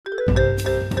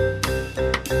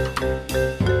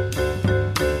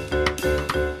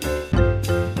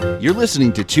You're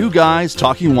listening to Two Guys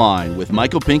Talking Wine with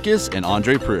Michael Pincus and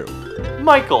Andre Prue.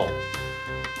 Michael.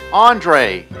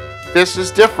 Andre, this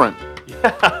is different.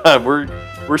 Yeah,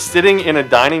 we're sitting in a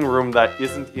dining room that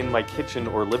isn't in my kitchen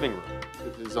or living room.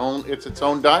 It's its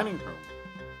own dining room.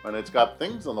 And it's got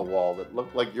things on the wall that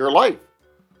look like your life.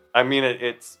 I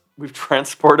mean, we've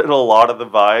transported a lot of the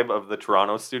vibe of the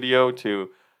Toronto studio to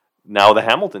now the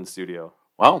Hamilton studio.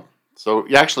 Wow. So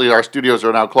actually our studios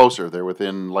are now closer. They're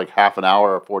within like half an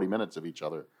hour or 40 minutes of each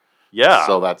other. Yeah.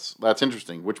 So that's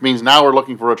interesting, which means now we're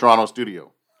looking for a Toronto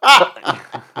studio.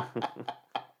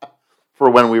 For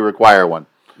when we require one.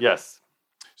 Yes.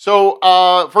 So,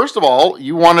 first of all,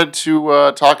 you wanted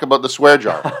to talk about the swear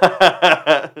jar.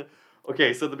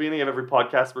 Okay, so at the beginning of every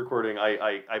podcast recording,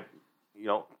 I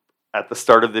at the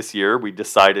start of this year, we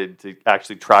decided to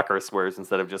actually track our swears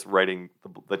instead of just writing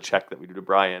the check that we do to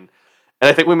Brian. And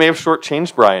I think we may have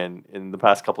shortchanged Brian in the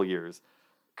past couple of years.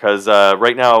 Because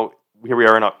right now, here we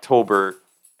are in October,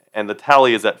 and the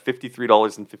tally is at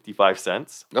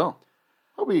 $53.55. Oh.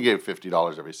 Oh, we gave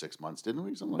 $50 every 6 months, didn't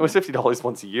we? Something It was $50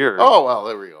 once a year. Oh, well,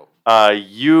 there we go.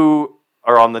 You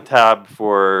are on the tab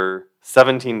for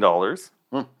 $17.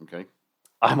 Okay.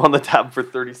 I'm on the tab for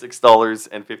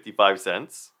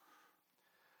 $36.55.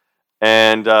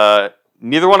 And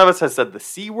neither one of us has said the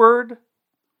C word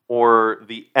or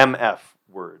the MF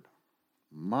word.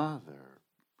 Mother.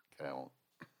 Okay, well.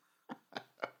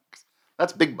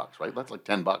 That's big bucks, right? That's like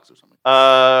 $10 or something.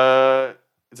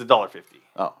 It's $1.50.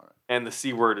 Oh, all right. And the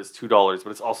C word is $2, but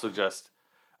it's also just,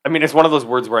 I mean, it's one of those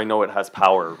words where I know it has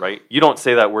power, right? You don't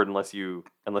say that word unless you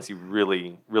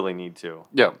really, really need to.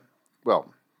 Yeah.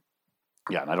 Well,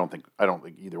 yeah, and I don't think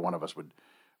either one of us would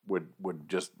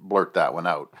just blurt that one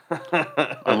out.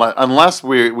 unless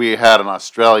we had an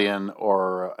Australian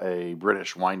or a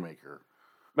British winemaker.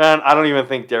 Man, I don't even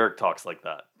think Derek talks like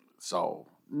that. So,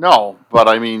 no, but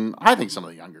I mean, I think some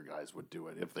of the younger guys would do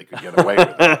it if they could get away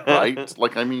with it, right?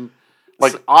 Like, I mean,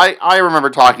 like I remember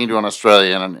talking to an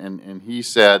Australian and he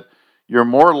said, you're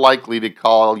more likely to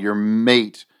call your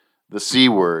mate the C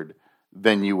word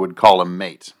than you would call a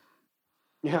mate.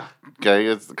 Yeah. Okay,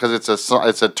 it's because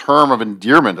it's a term of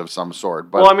endearment of some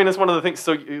sort. But well, I mean, it's one of the things.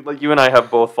 So, like, you and I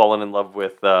have both fallen in love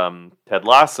with Ted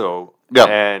Lasso. Yeah.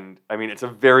 And I mean, it's a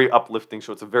very uplifting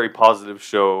show. It's a very positive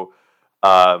show.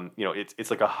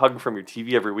 It's like a hug from your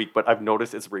TV every week. But I've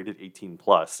noticed it's rated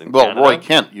 18+. In Canada Roy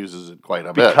Kent uses it quite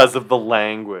a bit because of the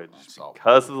language.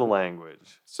 Because of the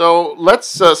language. So let's.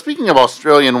 Speaking of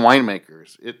Australian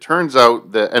winemakers, it turns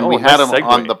out that, and we had him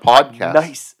on the podcast.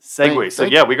 Nice segue. So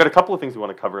yeah, we got a couple of things we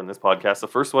want to cover in this podcast. The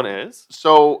first one is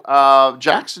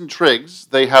Jackson Triggs.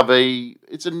 They have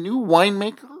it's a new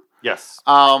winemaker. Yes.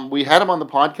 We had him on the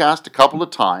podcast a couple of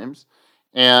times,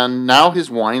 and now his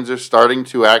wines are starting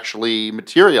to actually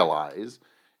materialize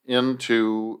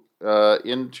into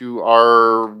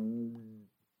our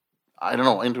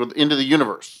into the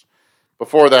universe.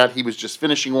 Before that, he was just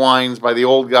finishing wines by the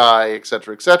old guy, et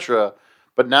cetera, et cetera.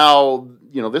 But now,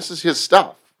 this is his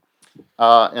stuff.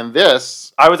 And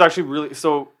this... I was actually really...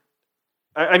 So,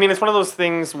 I mean, it's one of those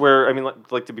things where, I mean,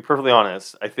 like to be perfectly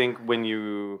honest, I think when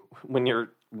you're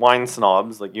wine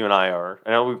snobs, like you and I are,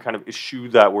 I know we kind of eschew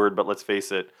that word, but let's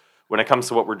face it, when it comes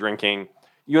to what we're drinking,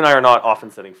 you and I are not often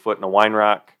setting foot in a wine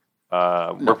rack.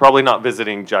 No. We're probably not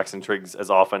visiting Jackson Triggs as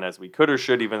often as we could or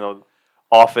should, even though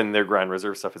often their Grand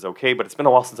Reserve stuff is okay. But it's been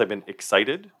a while since I've been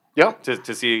excited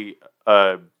to see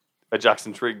a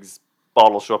Jackson Triggs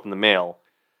bottle show up in the mail.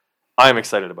 I'm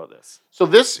excited about this. So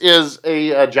this is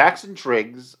a Jackson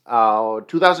Triggs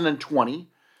 2020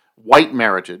 White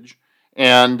Meritage.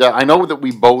 And I know that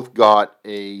we both got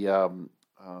a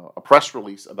press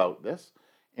release about this.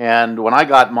 And when I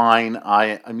got mine,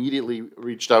 I immediately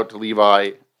reached out to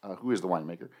Levi, who is the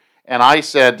winemaker. And I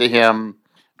said to him,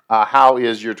 how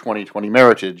is your 2020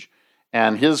 Meritage?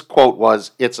 And his quote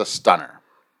was, "It's a stunner."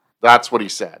 That's what he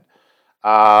said.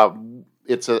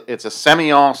 It's a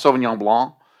Semillon Sauvignon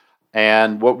Blanc.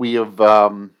 And what we have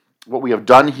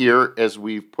done here is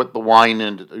we've put the wine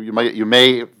into, you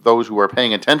may those who are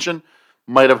paying attention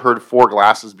might have heard 4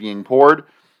 glasses being poured.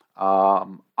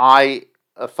 I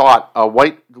thought a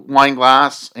white wine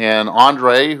glass, and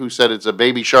Andre, who said it's a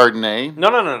baby Chardonnay. No.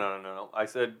 I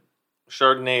said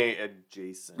Chardonnay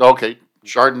adjacent. Okay,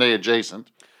 Chardonnay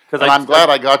adjacent. And I'm glad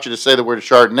I got you to say the word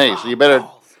Chardonnay. So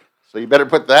you better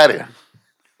put that in.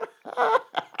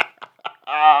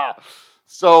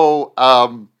 So,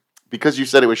 because you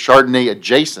said it was Chardonnay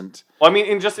adjacent. Well, I mean,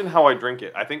 in how I drink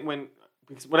it, I think when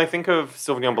I think of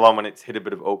Sauvignon Blanc, when it's hit a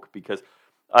bit of oak, because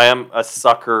I am a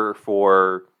sucker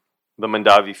for the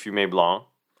Mondavi Fumé Blanc,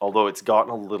 although it's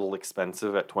gotten a little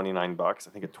expensive at $29. I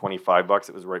think at $25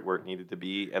 it was right where it needed to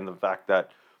be. And the fact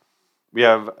that we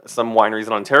have some wineries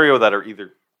in Ontario that are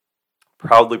either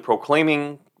proudly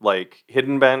proclaiming like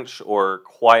Hidden Bench or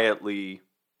quietly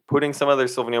putting some of their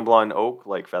Sauvignon Blanc in oak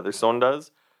like Featherstone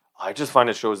does. I just find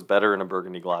it shows better in a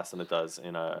Burgundy glass than it does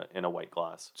in a white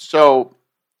glass. So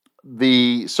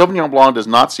the Sauvignon Blanc does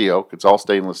not see oak; it's all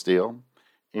stainless steel,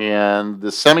 and the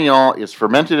Semillon is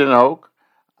fermented in oak.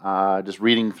 Just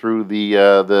reading through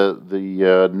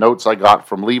the notes I got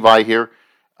from Levi here,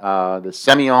 the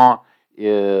Semillon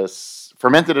is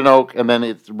fermented in oak, and then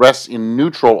it rests in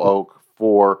neutral oak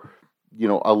for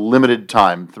a limited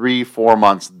time, 3-4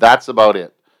 months. That's about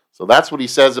it. So that's what he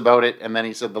says about it, and then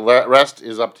he said the rest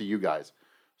is up to you guys.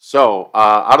 So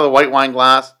out of the white wine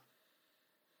glass,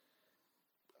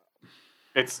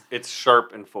 it's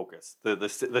sharp and focused.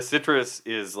 The citrus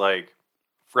is like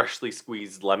freshly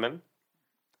squeezed lemon,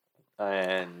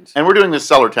 and we're doing this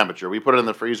cellar temperature. We put it in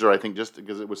the freezer, I think, just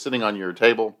because it was sitting on your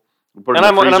table. We put it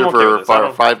in the freezer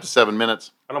for 5 to 7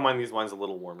 minutes. I don't mind these wines a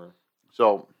little warmer.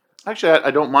 So actually,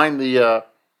 I don't mind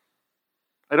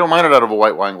I don't mind it out of a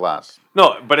white wine glass.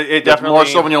 No, but it definitely more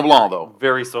Sauvignon Blanc though.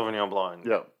 Very Sauvignon Blanc.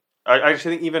 Yeah, I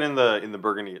actually think even in the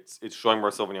Burgundy, it's showing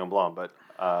more Sauvignon Blanc, but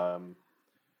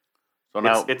so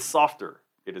now it's softer.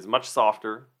 It is much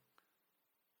softer.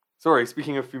 Sorry,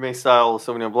 speaking of Fumé style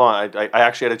Sauvignon Blanc, I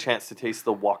actually had a chance to taste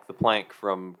the Walk the Plank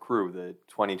from Cru, the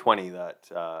 2020 that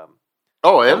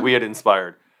we had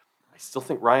inspired. I still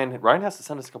think Ryan has to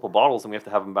send us a couple bottles, and we have to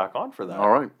have him back on for that. All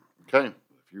right, okay.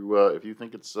 If you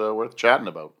think it's worth chatting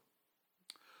about.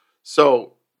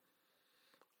 So,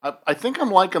 I think I'm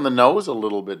liking the nose a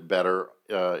little bit better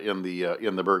in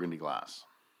the Burgundy glass.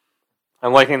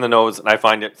 I'm liking the nose, and I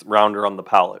find it rounder on the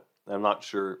palate. I'm not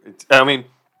sure.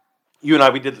 You and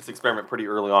I, we did this experiment pretty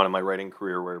early on in my writing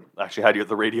career, where I actually had you at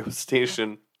the radio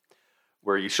station,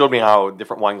 where you showed me how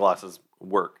different wine glasses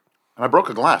work. And I broke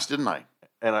a glass, didn't I?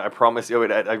 And I promise you,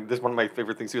 this is one of my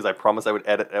favorite things too. Is I promised I would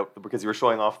edit out because you were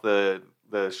showing off the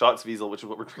Schatzwiesel, which is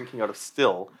what we're drinking out of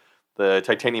still, the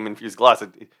titanium infused glass.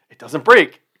 It doesn't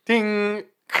break. Ding,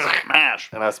 smash.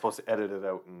 And I was supposed to edit it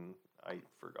out, and I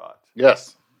forgot.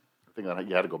 Yes, I think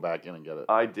you had to go back in and get it.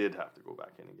 I did have to go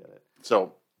back in and get it.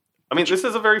 So, I mean, this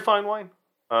is a very fine wine.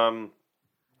 I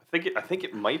think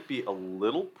it might be a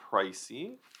little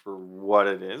pricey for what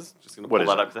it is. Just gonna pull that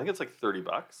up. I think it's like $30.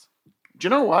 Do you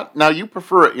know what? Now you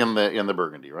prefer it in the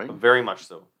Burgundy, right? Very much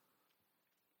so.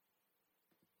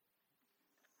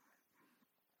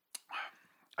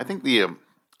 I think the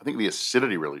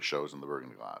acidity really shows in the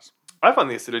Burgundy glass. I find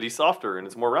the acidity softer and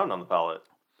it's more round on the palate.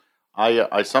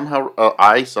 I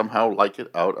somehow like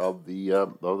it out of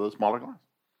the smaller glass.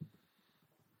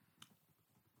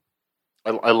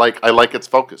 I like its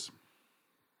focus.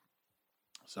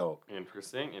 So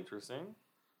interesting.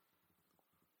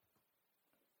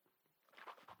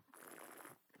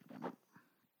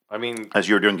 I mean, as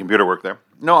you were doing computer work there.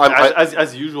 No,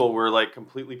 as usual, we're like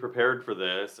completely prepared for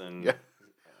this, and yeah.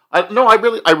 I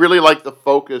really like the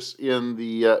focus in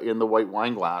the white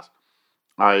wine glass.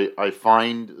 I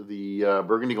find the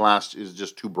Burgundy glass is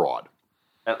just too broad,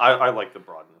 and I like the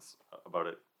broadness about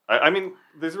it. I mean,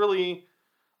 there's really.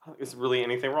 Is really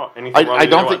anything wrong? I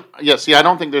don't think. Yeah, see, I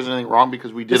don't think there's anything wrong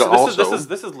because we did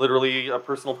This is literally a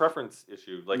personal preference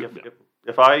issue. Like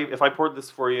if I poured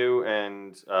this for you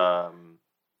and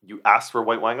you asked for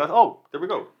white wine glass, oh, there we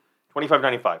go,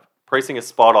 $25.95. Pricing is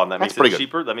spot on. That makes it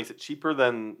cheaper. That makes it cheaper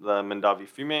than the Mondavi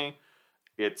Fumé.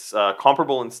 It's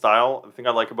comparable in style. The thing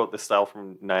I like about this style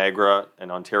from Niagara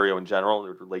and Ontario in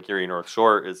general, Lake Erie North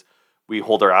Shore, is we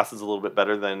hold our asses a little bit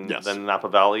better than Napa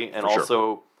Valley, and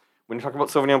also. When you're talking about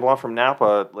Sauvignon Blanc from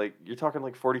Napa, like you're talking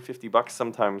like $40-$50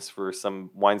 sometimes for some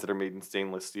wines that are made in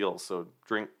stainless steel. So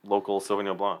drink local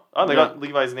Sauvignon Blanc. Oh, they got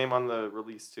Levi's name on the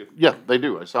release too. Yeah, they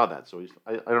do. I saw that. So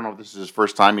I don't know if this is his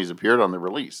first time he's appeared on the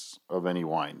release of any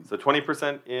wine. So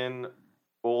 20% in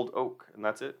Old Oak, and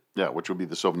that's it. Yeah, which would be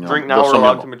the Sauvignon. Drink now or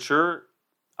allowed to mature.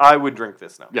 I would drink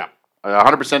this now. Yeah,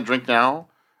 100% drink now.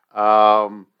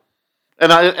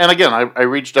 And again, I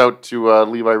reached out to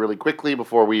Levi really quickly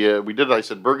before we did it. I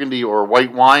said Burgundy or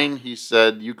white wine. He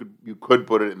said you could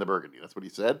put it in the Burgundy. That's what he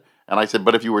said. And I said,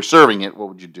 but if you were serving it, what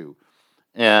would you do?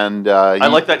 And I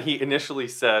like that he initially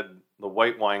said the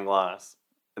white wine glass,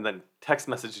 and then text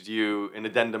messaged you an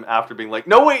addendum after being like,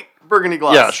 no wait, Burgundy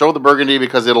glass. Yeah, show the Burgundy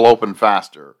because it'll open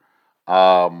faster.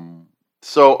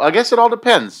 So I guess it all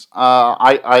depends.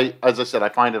 I as I said, I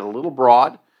find it a little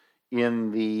broad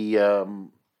in the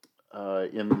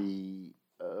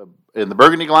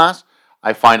Burgundy glass.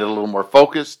 I find it a little more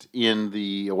focused in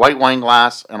the white wine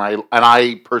glass, and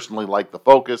I personally like the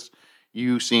focus.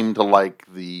 You seem to like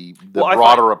the Well, I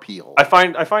broader appeal. I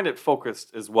find it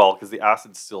focused as well because the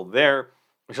acid's still there.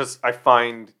 It's just I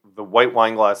find the white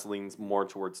wine glass leans more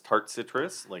towards tart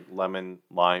citrus, like lemon,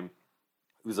 lime.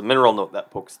 There's a mineral note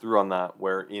that pokes through on that,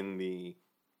 where in the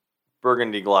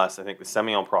Burgundy glass, I think the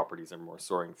Semillon properties are more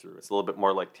soaring through. It's a little bit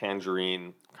more like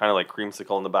tangerine, kind of like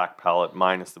creamsicle in the back palate,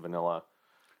 minus the vanilla,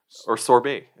 or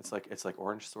sorbet. It's like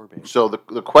orange sorbet. So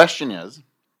the question is,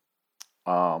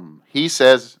 he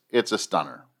says it's a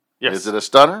stunner. Yes. Is it a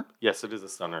stunner? Yes, it is a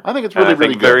stunner. I think it's And really, I think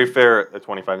really good. very fair at the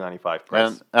 $25.95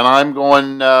 price. And I'm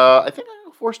going. I think I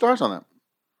go 4 stars on that.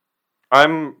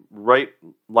 I'm right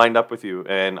lined up with you,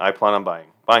 and I plan on buying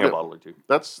a Good. bottle or two.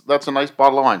 That's a nice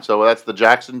bottle of wine. So that's the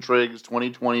Jackson Triggs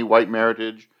 2020 White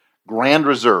Meritage Grand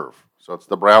Reserve. So it's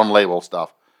the brown label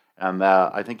stuff, and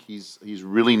I think he's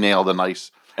really nailed a nice.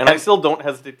 And I still don't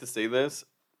hesitate to say this: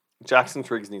 Jackson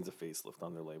Triggs needs a facelift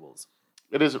on their labels.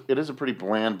 It is a pretty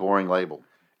bland, boring label.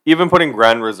 Even putting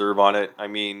Grand Reserve on it, I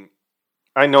mean,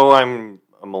 I know I'm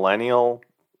a millennial,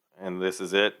 and this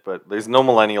is it, but there's no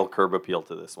millennial curb appeal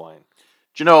to this wine.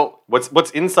 Do you know What's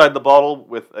inside the bottle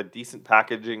with a decent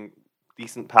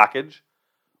package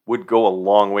would go a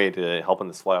long way to helping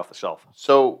this fly off the shelf.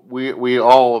 So we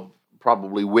all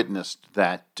probably witnessed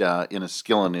that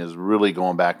Enniskillen is really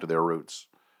going back to their roots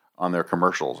on their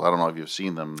commercials. I don't know if you've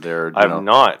seen them. I've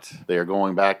not. They are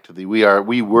going back to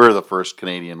we were the first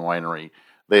Canadian winery.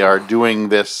 They are doing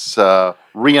this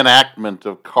reenactment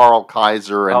of Carl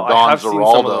Kaiser and I Don have seen some of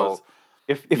Zeraldo. those.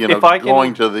 If I can,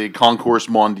 going to the Concours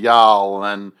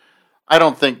Mondial, and I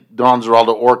don't think Don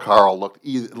Zeraldo or Carl looked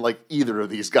like either of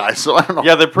these guys. So I don't know.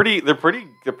 yeah, they're pretty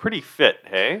fit.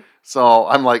 Hey. So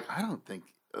I'm like, I don't think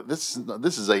this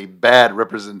is a bad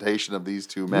representation of these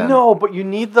two men. No, but you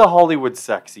need the Hollywood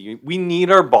sexy. We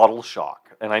need our bottle shock.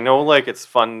 And I know like it's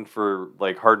fun for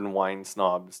like hardened wine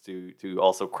snobs to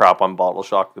also crap on Bottle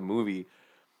Shock the movie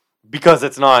because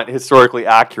it's not historically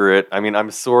accurate. I mean, I'm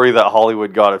sorry that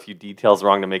Hollywood got a few details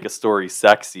wrong to make a story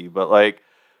sexy, but like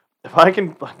if I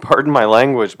can pardon my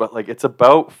language, but like it's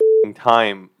about f***ing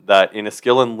time that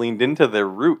Enniskillen leaned into their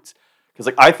roots. Cuz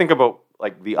like I think about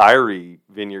like the Irie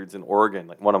vineyards in Oregon,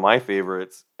 like one of my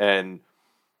favorites, and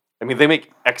I mean they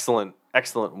make excellent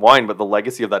wine, but the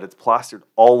legacy of that, it's plastered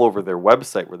all over their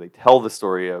website where they tell the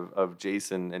story of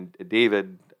Jason and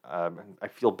David. I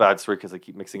feel bad, sorry, because I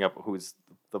keep mixing up who's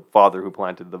the father who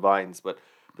planted the vines, but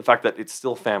the fact that it's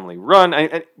still family run.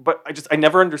 But I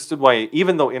never understood why,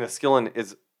 even though Enniskillen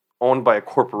is owned by a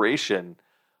corporation,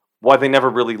 why they never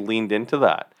really leaned into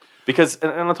that. Because,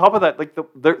 and on top of that, like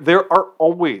there are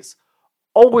always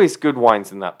good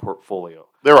wines in that portfolio.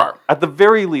 There are. At the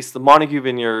very least, the Montague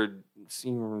Vineyard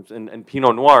and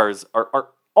Pinot Noirs are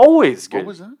always good. What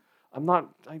was that? I'm not.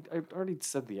 I already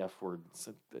said the F word,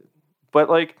 but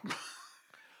like,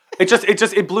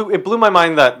 it blew my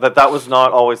mind that was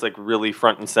not always like really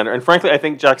front and center. And frankly, I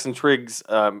think Jackson Triggs.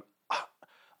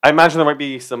 I imagine there might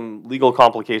be some legal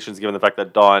complications given the fact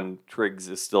that Don Triggs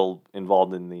is still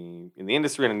involved in the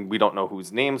industry, and we don't know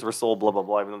whose names were sold. Blah blah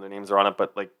blah. Even though their names are on it,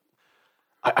 but like.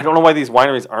 I don't know why these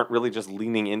wineries aren't really just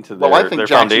leaning into their, I think their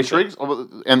Jackson foundation.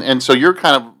 Triggs, and so you're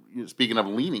kind of, speaking of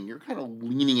leaning, you're kind of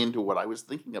leaning into what I was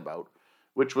thinking about,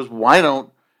 which was why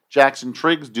don't Jackson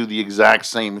Triggs do the exact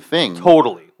same thing?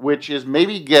 Totally. Which is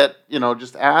maybe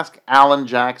just ask Alan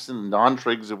Jackson and Don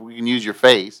Triggs if we can use your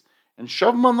face and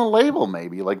shove them on the label,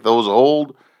 maybe like those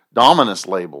old Dominus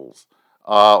labels,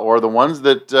 or the ones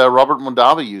that Robert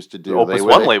Mondavi used to do. Opus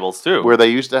One labels too, where they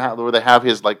used to have, where they have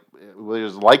his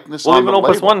his likeness. Well, on even the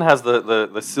Opus label. One has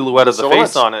the silhouette of the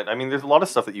Silhouettes. face on it. I mean, there's a lot of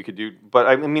stuff that you could do, but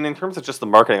I mean, in terms of just the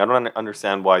marketing, I don't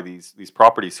understand why these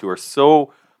properties, who are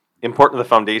so important to the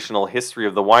foundational history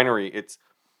of the winery, it's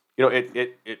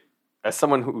it as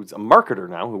someone who's a marketer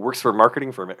now, who works for a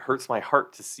marketing firm, it hurts my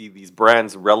heart to see these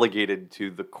brands relegated to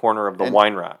the corner of the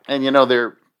wine rack. And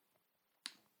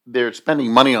they're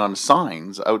spending money on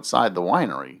signs outside the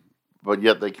winery, but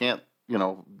yet they can't.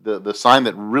 The sign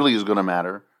that really is going to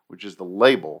matter, which is the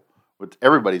label, which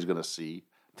everybody's going to see.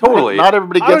 Totally. Not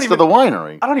everybody gets to the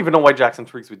winery. I don't even know why Jackson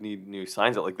Triggs would need new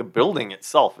signs. Like the building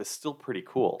itself is still pretty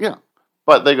cool. Yeah.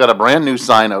 But they got a brand new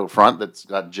sign out front that's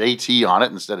got JT on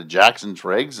it instead of Jackson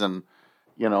Triggs, and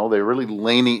they're really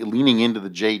leaning into the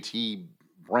JT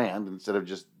brand instead of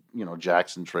just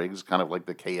Jackson Triggs, kind of like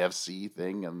the KFC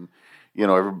thing, and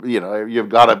you've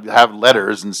got to have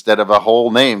letters instead of a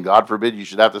whole name. God forbid you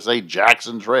should have to say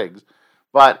Jackson Triggs,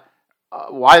 but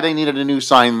why they needed a new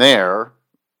sign there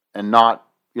and not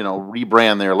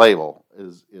rebrand their label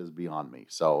is beyond me.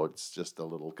 So it's just a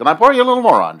little. Can I pour you a little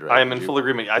more, Andre? I am in full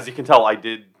agreement. As you can tell, I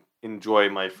did enjoy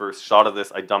my first shot of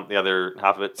this. I dumped the other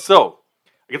half of it. So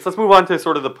I guess let's move on to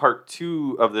sort of the part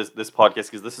 2 of this podcast,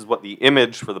 because this is what the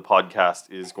image for the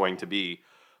podcast is going to be.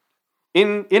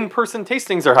 In-person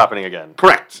tastings are happening again.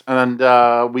 Correct. And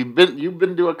you've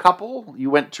been to a couple. You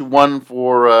went to one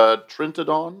for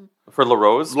Trintadon. For La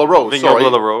Rose. Sorry.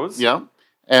 La Rose. Yeah.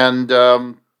 And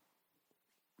I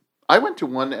went to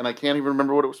one, and I can't even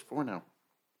remember what it was for now.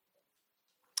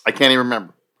 I can't even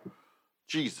remember.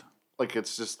 Jeez. Like,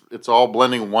 it's all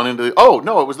blending one into the... Oh,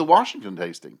 no, it was the Washington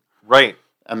tasting. Right.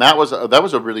 And that was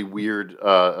a really weird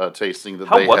tasting that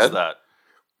How they had. was that?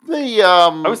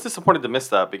 I was disappointed to miss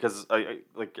that, because I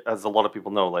like, as a lot of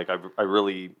people know, like I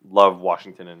really love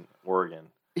Washington and Oregon.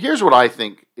 Here's what I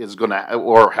think is going to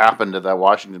or happened to that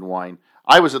Washington wine.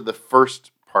 I was at the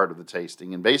first part of the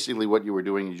tasting, and basically what you were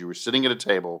doing is you were sitting at a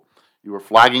table, you were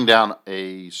flagging down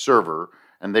a server,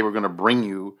 and they were going to bring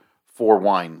you 4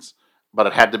 wines, but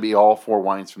it had to be all 4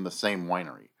 wines from the same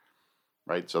winery,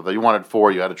 right? So if you wanted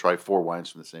 4, you had to try 4 wines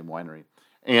from the same winery.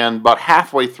 And about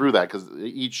halfway through that, because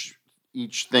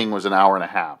each thing was an hour and a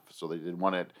half, so they did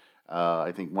one at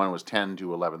I think one was 10 to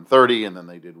 11:30, and then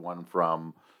they did one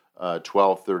from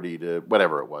 12:30 to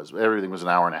whatever it was. Everything was an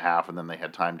hour and a half, and then they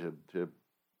had time to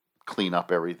clean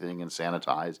up everything and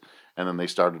sanitize, and then they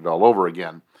started all over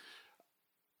again.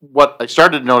 What I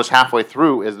started to notice halfway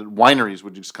through is that wineries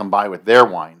would just come by with their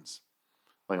wines.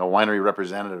 Like a winery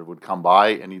representative would come by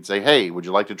and he'd say, "Hey, would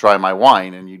you like to try my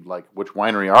wine?" And you'd like, "Which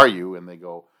winery are you?" And they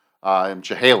go, "I'm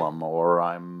Chehalem," or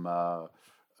 "I'm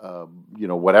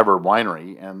whatever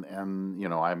winery," and you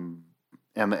know, I'm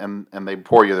and they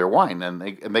pour you their wine, and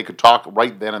they could talk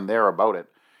right then and there about it.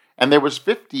 And there was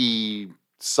 50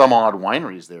 some odd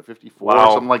wineries there, 54 Wow.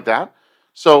 or something like that.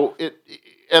 So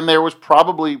and there was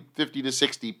probably 50 to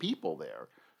 60 people there.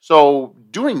 So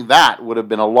doing that would have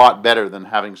been a lot better than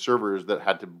having servers that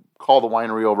had to call the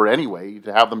winery over anyway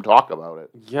to have them talk about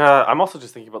it. Yeah, I'm also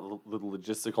just thinking about the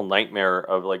logistical nightmare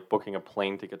of like booking a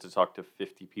plane ticket to talk to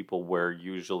 50 people, where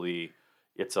usually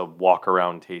it's a walk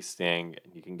around tasting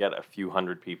and you can get a few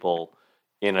hundred people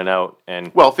in and out.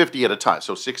 And Well, 50 at a time,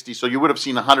 so 60. So you would have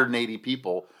seen 180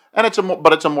 people, and it's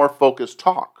a more focused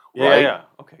talk, right? yeah.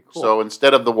 Okay, cool. So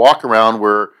instead of the walk around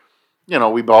where, you know,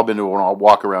 we've all been to a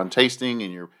walk around tasting,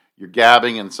 and you're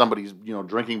gabbing, and somebody's, you know,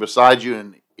 drinking beside you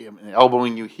and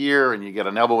elbowing you here, and you get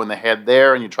an elbow in the head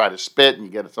there, and you try to spit, and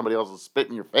you get somebody else's spit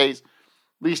in your face.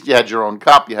 At least you had your own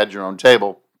cup, you had your own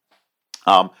table,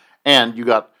 and you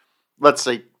got, let's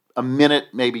say, a minute,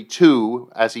 maybe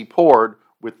 2, as he poured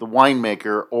with the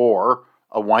winemaker or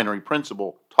a winery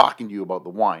principal talking to you about the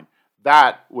wine.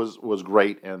 That was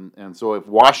great, and so if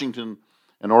Washington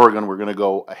and Oregon were going to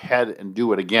go ahead and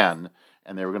do it again,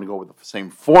 and they were going to go with the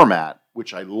same format,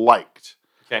 which I liked.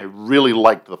 Okay. I really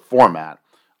liked the format.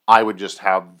 I would just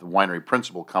have the winery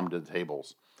principal come to the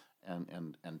tables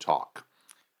and talk.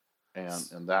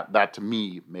 And that to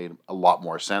me made a lot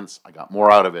more sense. I got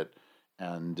more out of it.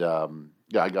 And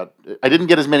I didn't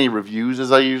get as many reviews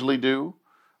as I usually do,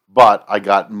 but I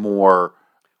got more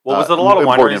Well, was it a lot of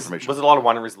important wineries? information. Was it a lot of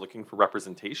wineries looking for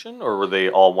representation, or were they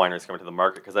all wineries coming to the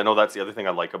market? Because I know that's the other thing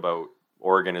I like about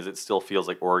Oregon, is it still feels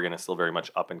like Oregon is still very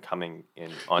much up and coming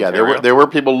in Ontario. Yeah, there were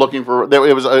people looking for.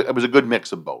 It was a good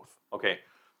mix of both. Okay,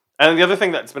 and the other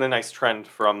thing that's been a nice trend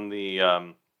from the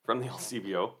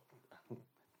LCBO.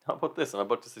 How about this? I'm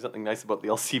about to say something nice about the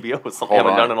LCBO. It's something I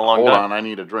haven't done in a long time. Hold on, I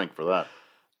need a drink for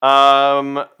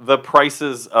that. The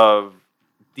prices of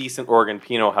decent Oregon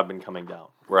Pinot have been coming down,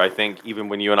 where I think even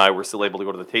when you and I were still able to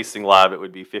go to the tasting lab, it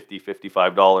would be $50,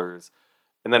 $55.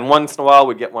 And then once in a while,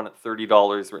 we'd get one at $30,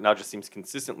 where it now just seems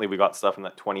consistently we got stuff in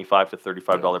that $25 to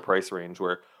 $35 price range,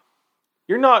 where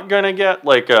you're not going to get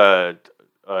like a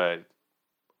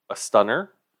stunner,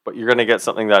 but you're going to get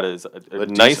something that is a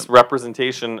nice decent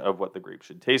representation of what the grape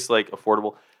should taste like,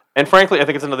 affordable. And frankly, I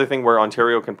think it's another thing where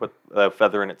Ontario can put a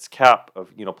feather in its cap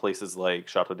of, you know, places like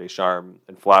Chateau des Charmes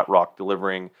and Flat Rock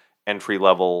delivering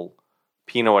entry-level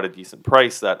Pinot at a decent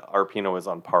price, that our Pinot is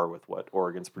on par with what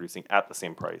Oregon's producing at the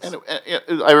same price. And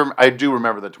I do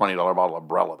remember the $20 bottle of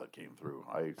Brella that came through.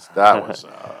 That was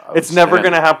it's never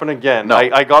going to happen again. No,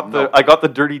 I got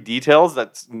the dirty details.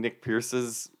 That's Nick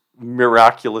Pierce's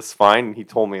miraculous find. And he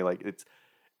told me like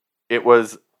it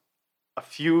was a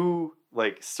few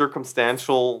like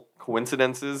circumstantial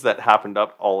coincidences that happened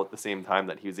up all at the same time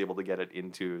that he was able to get it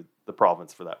into the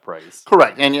province for that price.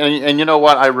 Correct. And you know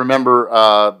what? I remember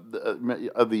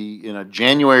in a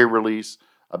January release,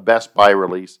 a Best Buy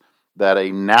release, that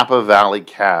a Napa Valley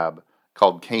cab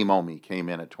called K-Momi came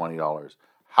in at $20.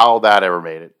 How that ever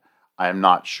made it, I am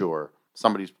not sure.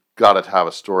 Somebody's got to have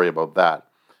a story about that.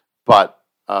 But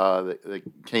the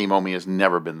K-Momi has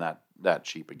never been that that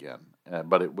cheap again.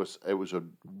 But it was a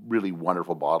really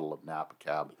wonderful bottle of Napa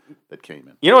Cab that came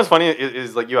in. You know what's funny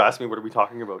is like you asked me what are we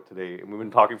talking about today, and we've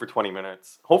been talking for 20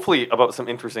 minutes, hopefully about some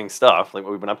interesting stuff like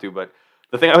what we've been up to. But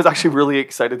the thing I was actually really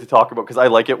excited to talk about because I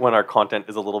like it when our content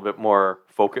is a little bit more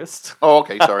focused. Oh,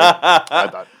 okay, sorry. I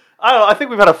thought. I don't know. I think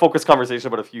we've had a focused conversation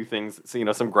about a few things.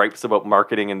 So, some gripes about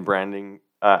marketing and branding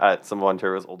at some of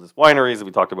Ontario's oldest wineries.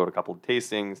 We talked about a couple of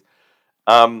tastings.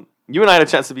 You and I had a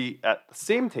chance to be at the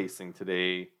same tasting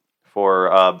today for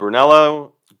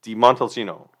Brunello di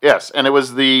Montalcino. Yes, and it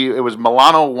was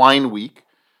Milano Wine Week,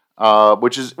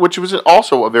 which was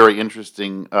also a very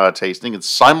interesting tasting.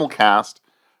 It's simulcast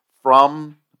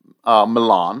from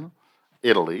Milan,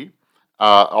 Italy,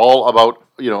 all about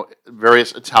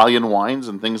various Italian wines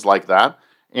and things like that.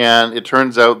 And it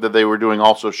turns out that they were doing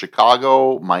also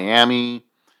Chicago, Miami,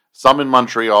 some in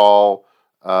Montreal.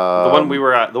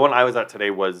 The one I was at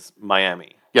today was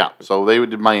Miami. Yeah, so they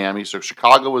did Miami. So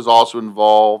Chicago was also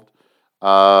involved.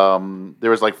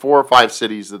 There was like 4 or 5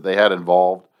 cities that they had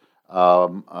involved.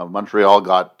 Montreal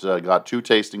got 2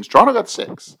 tastings. Toronto got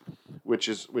 6, which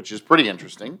is pretty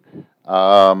interesting.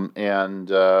 And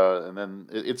then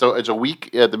it's a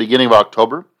week at the beginning of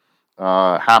October.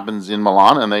 Happens in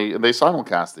Milan, and they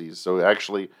simulcast these. So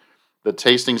actually, the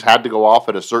tastings had to go off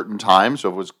at a certain time. So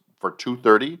if it was for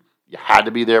 2:30. You had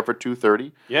to be there for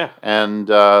 2:30. Yeah. And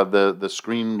the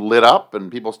screen lit up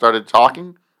and people started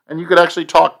talking, and you could actually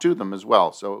talk to them as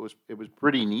well. So it was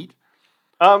pretty neat.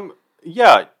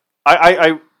 Yeah.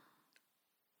 I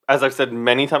as I've said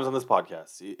many times on this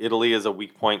podcast, Italy is a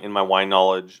weak point in my wine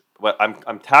knowledge. But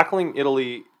I'm tackling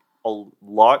Italy a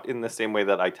lot in the same way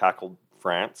that I tackled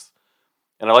France,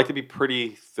 and I like to be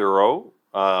pretty thorough.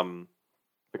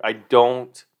 I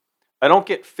don't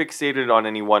get fixated on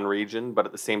any one region, but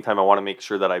at the same time, I want to make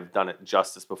sure that I've done it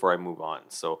justice before I move on.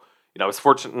 So, I was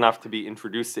fortunate enough to be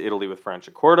introduced to Italy with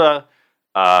Franciacorta.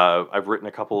 I've written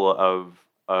a couple of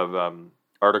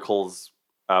articles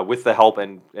with the help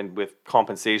and with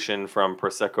compensation from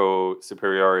Prosecco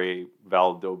Superiore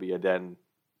Valdobbiadene.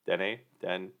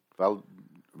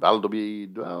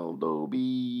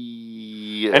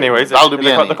 Anyways,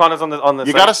 the con is on the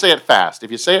You site. got to say it fast. If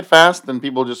you say it fast, then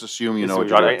people just assume you know what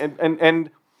you're doing.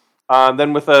 And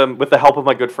then with the help of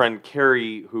my good friend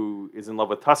Carrie, who is in love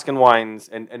with Tuscan wines,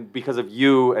 and because of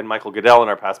you and Michael Goodell in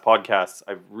our past podcasts,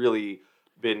 I've really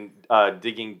been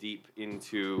digging deep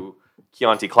into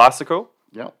Chianti Classico.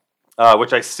 Yeah.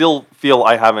 Which I still feel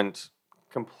I haven't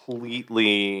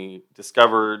completely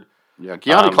discovered. Yeah,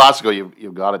 Chianti Classico,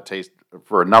 you've got to taste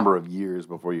for a number of years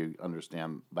before you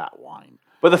understand that wine.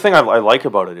 But the thing I like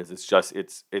about it is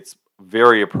it's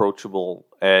very approachable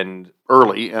and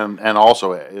early and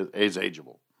also is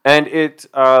ageable. And it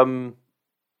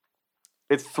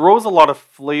throws a lot of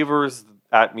flavors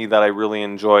at me that I really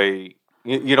enjoy.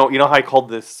 You know how I called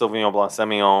this Sauvignon Blanc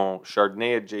Semillon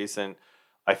Chardonnay adjacent.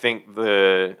 I think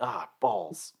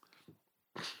balls.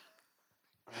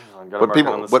 What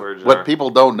people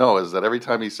don't know is that every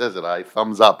time he says it, I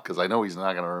thumbs up because I know he's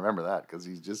not going to remember that because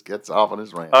he just gets off on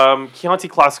his rant. Chianti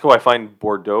Classico, I find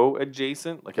Bordeaux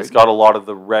adjacent. Like, it's got a lot of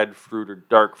the red fruit or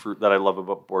dark fruit that I love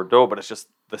about Bordeaux, but it's just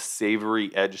the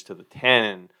savory edge to the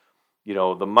tannin,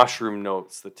 the mushroom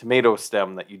notes, the tomato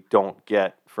stem that you don't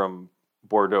get from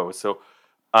Bordeaux. So,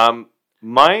 I'll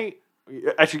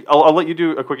let you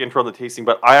do a quick intro on the tasting,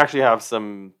 but I actually have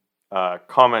some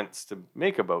comments to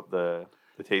make about the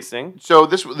tasting. So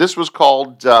this was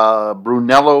called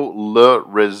Brunello Le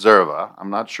Reserva. I'm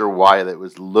not sure why it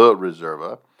was Le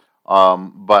Reserva,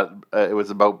 but it was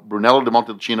about Brunello di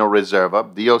Montalcino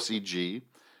Reserva, DOCG,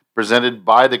 presented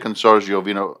by the Consorzio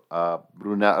Vino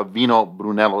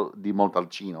Brunello di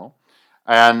Montalcino.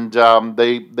 And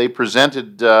they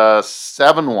presented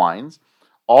 7 wines,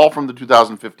 all from the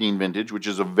 2015 vintage, which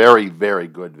is a very, very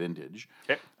good vintage.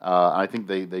 Okay. I think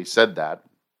they said that.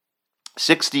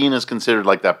 16 is considered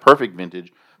like that perfect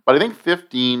vintage, but I think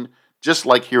 15, just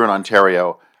like here in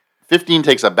Ontario, 15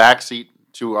 takes a backseat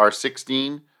to our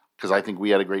 16 because I think we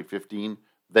had a great 15.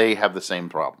 They have the same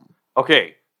problem.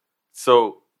 Okay,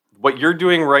 so what you're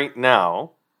doing right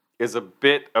now is a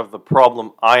bit of the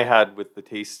problem I had with the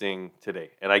tasting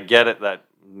today, and I get it that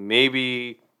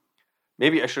maybe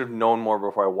I should have known more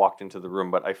before I walked into the room,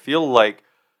 but I feel like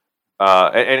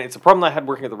and it's a problem I had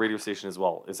working at the radio station as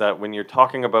well, is that when you're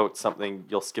talking about something,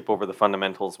 you'll skip over the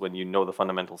fundamentals when you know the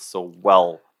fundamentals so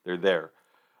well they're there.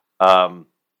 I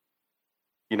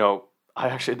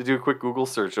actually had to do a quick Google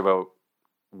search about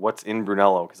what's in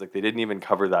Brunello, because they didn't even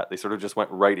cover that. They sort of just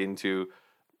went right into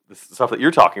the stuff that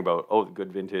you're talking about. Oh, the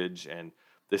good vintage, and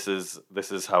this is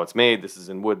how it's made. This is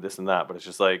in wood, this and that. But it's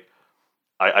just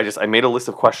I made a list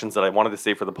of questions that I wanted to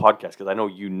save for the podcast because I know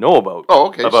you know about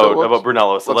okay. about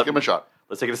Brunello. So let's give him a shot.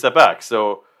 Let's take it a step back.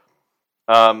 So,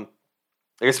 I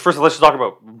guess first let's just talk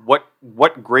about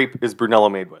what grape is Brunello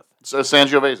made with. It's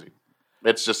Sangiovese.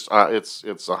 It's just it's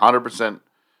 100%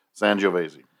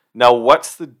 Sangiovese. Now,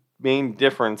 what's the main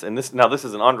difference? And this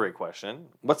is an Andre question.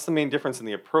 What's the main difference in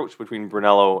the approach between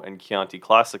Brunello and Chianti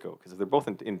Classico? Because if they're both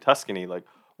in Tuscany, like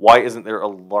why isn't there a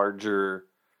larger,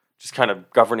 just kind of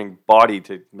governing body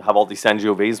to have all these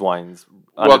Sangiovese wines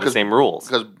under the same rules?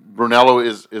 Because Brunello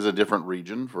is a different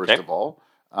region, first of all.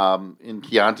 In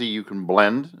Chianti, you can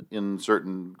blend in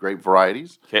certain grape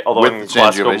varieties. Okay, although in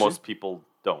Classico, most people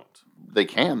don't. They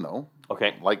can, though.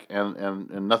 Okay. Like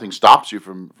and nothing stops you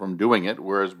from doing it,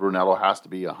 whereas Brunello has to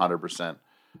be 100%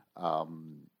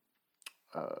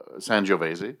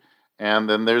 Sangiovese. And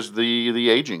then there's the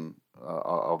aging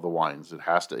of the wines.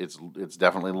 It's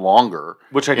definitely longer,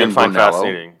 which I did find Brunello.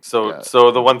 fascinating.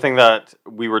 So the one thing that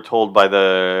we were told by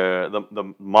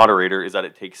the moderator is that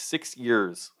it takes 6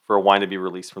 years for a wine to be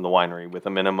released from the winery, with a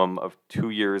minimum of 2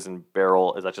 years in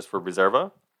barrel. Is that just for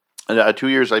Reserva? 2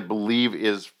 years, I believe,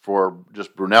 is for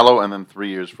just Brunello, and then 3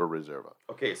 years for Reserva.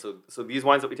 Okay, so these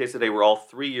wines that we tasted today were all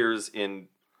 3 years in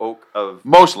oak of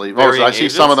mostly. I see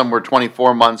ages? some of them were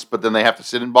 24 months, but then they have to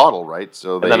sit in bottle, right?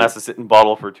 So and then has to sit in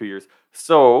bottle for 2 years.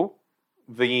 So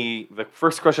the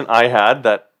first question I had,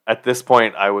 that at this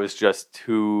point I was a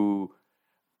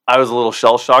little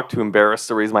shell shocked, too embarrassed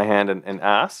to raise my hand and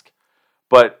ask.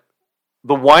 But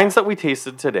the wines that we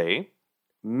tasted today,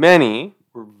 many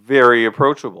were very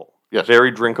approachable. Yes.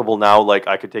 Very drinkable now. Like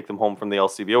I could take them home from the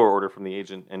LCBO or order from the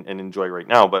agent and enjoy right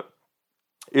now. But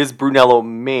is Brunello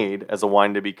made as a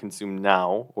wine to be consumed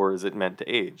now, or is it meant to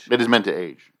age? It is meant to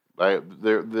age.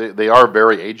 They are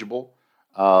very ageable.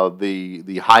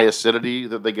 The high acidity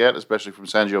that they get, especially from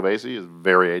Sangiovese, is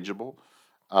very ageable.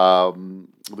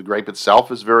 The grape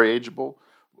itself is very ageable.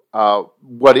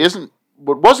 What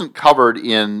wasn't covered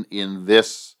in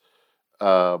this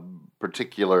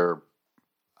particular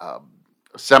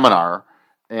seminar,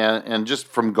 and just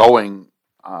from going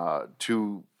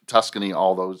to Tuscany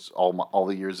all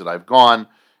the years that I've gone,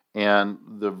 and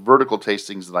the vertical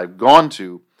tastings that I've gone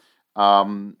to,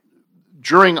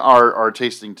 during our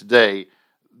tasting today,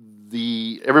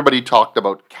 everybody talked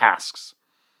about casks,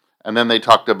 and then they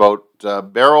talked about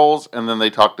barrels, and then they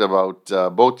talked about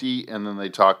botti, and then they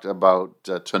talked about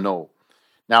tonneau.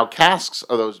 Now, casks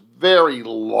are those very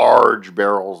large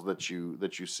barrels that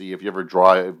you see if you ever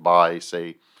drive by,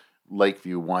 say,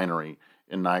 Lakeview Winery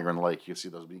in Niagara-on-Lake. You see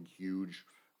those big, huge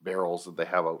barrels that they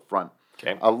have out front.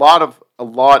 Okay. A lot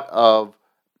of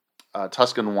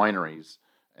Tuscan wineries,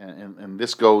 and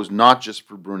this goes not just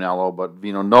for Brunello, but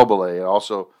Vino Nobile.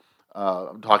 Also,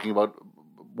 I'm talking about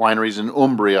wineries in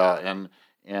Umbria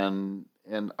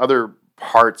and other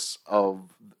parts of,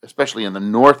 especially in the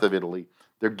north of Italy.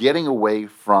 They're getting away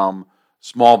from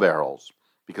small barrels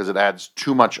because it adds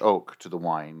too much oak to the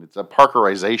wine. It's a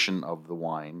parkerization of the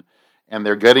wine, and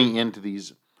they're getting into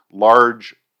these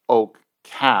large oak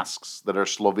casks that are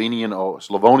Slavonian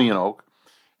oak,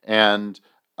 and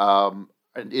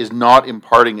is not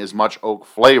imparting as much oak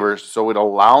flavor. So it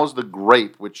allows the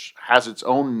grape, which has its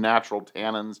own natural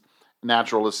tannins,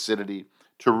 natural acidity,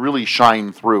 to really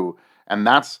shine through. And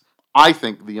that's, I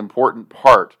think, the important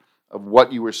part of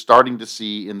what you were starting to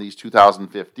see in these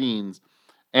 2015s,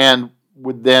 and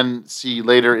would then see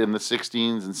later in the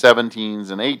 16s and 17s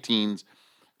and 18s,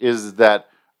 is that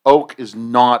oak is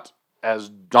not as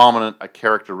dominant a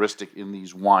characteristic in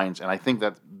these wines. And I think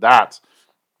that's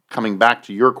coming back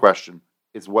to your question,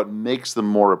 is what makes them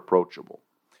more approachable.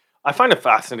 I find it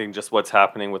fascinating just what's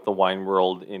happening with the wine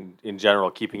world in general,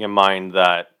 keeping in mind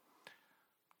that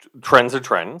trends are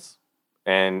trends,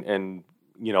 and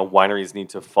wineries need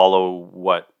to follow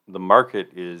what the market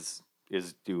is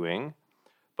doing.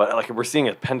 But like we're seeing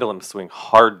a pendulum swing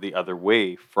hard the other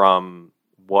way from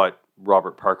what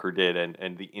Robert Parker did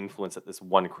and the influence that this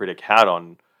one critic had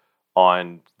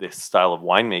on this style of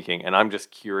winemaking. And I'm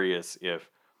just curious if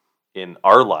in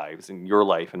our lives, in your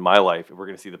life, in my life, if we're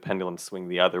going to see the pendulum swing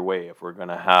the other way, if we're going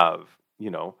to have,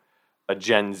 a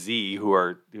Gen Z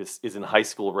who is in high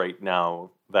school right now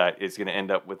that is going to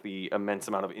end up with the immense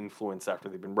amount of influence after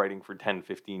they've been writing for 10,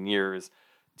 15 years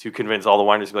to convince all the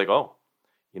wineries to be like, oh,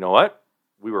 you know what?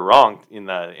 We were wrong in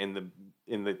the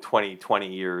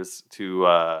 2020 years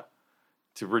to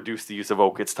reduce the use of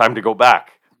oak. It's time to go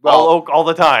back. All oak all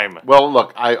the time. Well,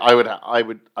 look,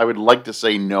 I would like to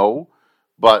say no,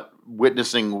 but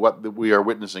witnessing what we are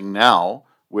witnessing now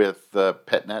with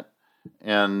Petnet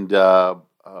and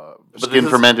skin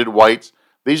fermented whites,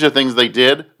 These are things they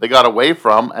did, they got away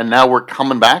from, and now we're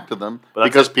coming back to them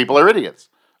because people are idiots.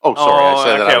 Oh, sorry, I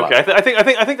said that out loud. Okay.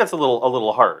 I think that's a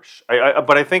little harsh.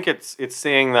 But I think it's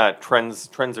saying that trends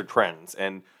are trends,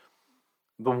 and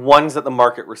the ones that the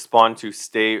market respond to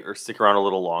stay or stick around a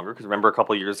little longer. Because remember, a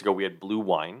couple of years ago we had blue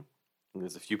wine. And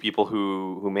there's a few people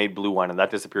who made blue wine, and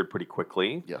that disappeared pretty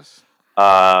quickly. Yes.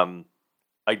 I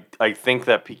think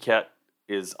that Piquette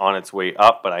is on its way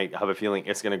up, but I have a feeling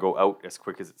it's going to go out as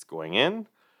quick as it's going in.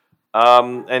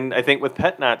 And I think with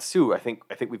pet nats too, I think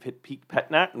we've hit peak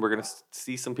pet nat, and we're going to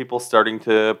see some people starting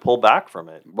to pull back from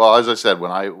it. Well, as I said,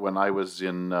 when I was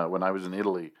in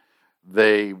Italy,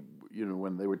 they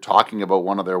when they were talking about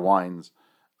one of their wines,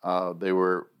 they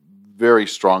were very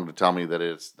strong to tell me that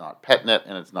it's not pet nat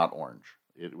and it's not orange.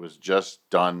 It was just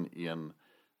done in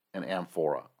an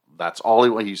amphora. That's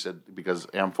all he said, because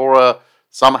amphora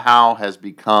somehow has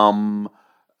become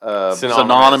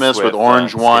synonymous with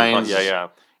orange wines. Yeah.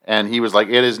 And he was like,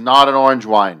 "It is not an orange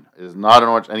wine. It is not an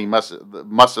orange." And he must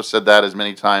have said that as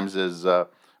many times as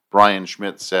Brian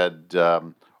Schmidt said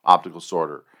optical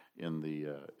sorter in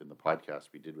the podcast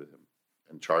we did with him,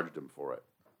 and charged him for it.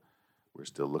 We're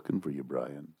still looking for you,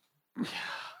 Brian.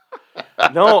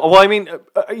 No, well, I mean,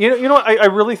 you know, I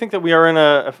really think that we are in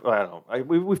I don't know.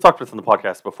 We've talked about this on the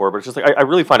podcast before, but it's just like I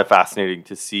really find it fascinating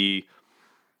to see.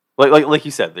 Like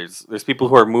you said, there's people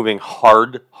who are moving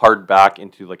hard back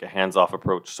into like a hands-off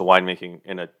approach to winemaking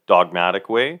in a dogmatic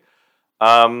way.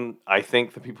 I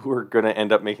think the people who are going to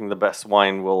end up making the best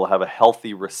wine will have a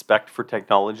healthy respect for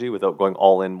technology without going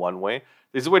all in one way.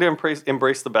 There's a way to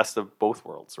embrace the best of both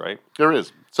worlds, right? There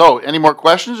is. So, any more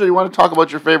questions, or you want to talk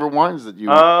about your favorite wines that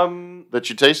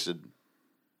you tasted?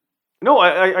 No,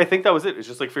 I think that was it. It's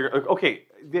just like okay,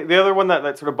 the other one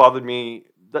that sort of bothered me.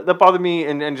 That bothered me,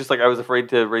 and just like I was afraid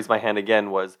to raise my hand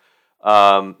again was,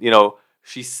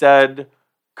 she said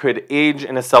could age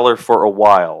in a cellar for a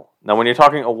while. Now, when you're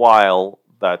talking a while,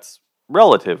 that's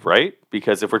relative, right?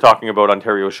 Because if we're talking about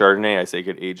Ontario Chardonnay, I say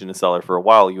could age in a cellar for a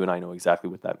while. You and I know exactly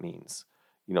what that means.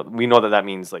 We know that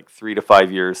means like 3 to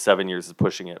 5 years, 7 years is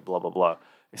pushing it, blah, blah, blah.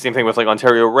 Same thing with like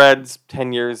Ontario Reds,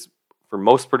 10 years. For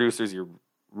most producers, you're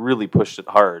really pushed it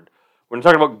hard. When you're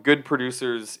talking about good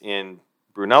producers in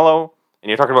Brunello, and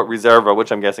you're talking about Reserva,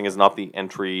 which I'm guessing is not the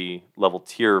entry level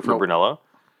tier for Brunello.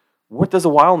 What does a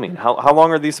while mean? How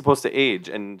long are these supposed to age?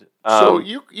 And so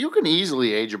you can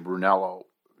easily age a Brunello,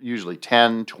 usually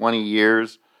 10, 20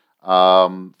 years,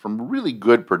 from really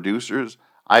good producers.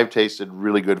 I've tasted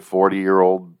really good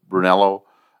 40-year-old Brunello.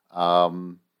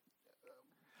 Wine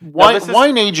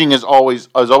aging is always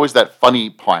that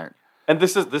funny part. And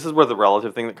this is where the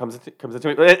relative thing that comes into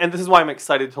it. And this is why I'm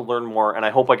excited to learn more, and I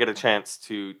hope I get a chance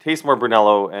to taste more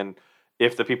Brunello. And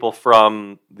if the people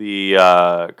from the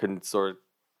Consorzio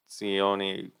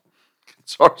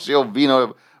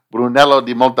Vino Brunello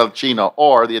di Montalcino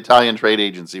or the Italian Trade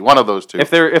Agency, one of those two. If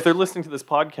they're listening to this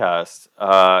podcast,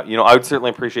 I would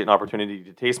certainly appreciate an opportunity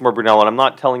to taste more Brunello. And I'm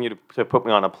not telling you to put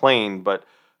me on a plane, but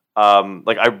I'm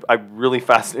really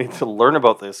fascinated to learn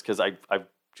about this, because I've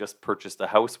just purchased a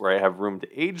house where I have room to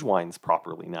age wines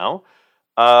properly now.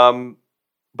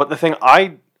 But the thing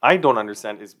I don't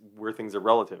understand is where things are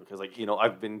relative, because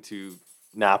I've been to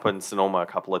Napa and Sonoma a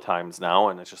couple of times now,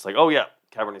 and it's just like, oh yeah,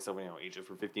 Cabernet Sauvignon ages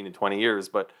for 15 to 20 years.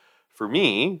 But for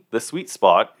me, the sweet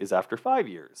spot is after 5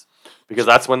 years, because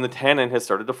that's when the tannin has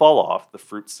started to fall off. The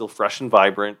fruit's still fresh and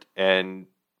vibrant, and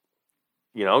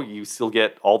you still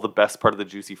get all the best part of the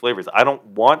juicy flavors. I don't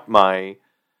want my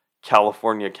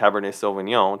California Cabernet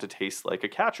Sauvignon to taste like a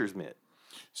catcher's mitt.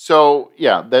 So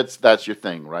yeah, that's your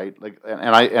thing, right? Like,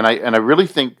 and I really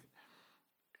think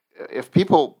if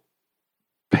people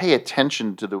pay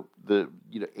attention to the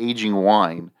aging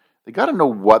wine, they got to know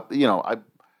what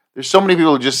there's so many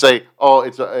people who just say, "Oh,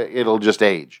 it'll just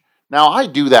age." Now I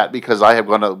do that because I have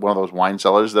one of those wine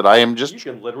cellars that I am just. You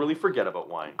can literally forget about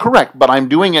wine. Correct, but I'm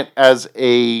doing it as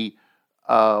a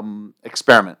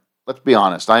experiment. Let's be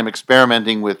honest. I'm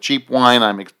experimenting with cheap wine.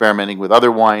 I'm experimenting with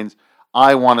other wines.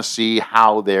 I want to see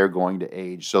how they're going to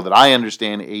age so that I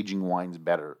understand aging wines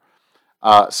better.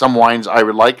 Some wines I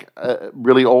would like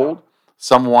really old.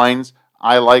 Some wines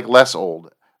I like less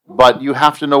old. But you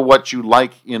have to know what you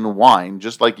like in wine,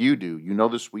 just like you do. You know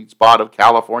the sweet spot of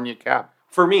California Cab.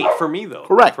 For me though.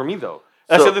 Correct. For me though.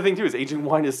 That's the other thing too, is aging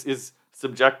wine is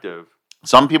subjective.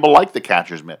 Some people like the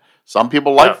catcher's mitt. Some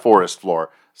people like forest floor.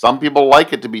 Some people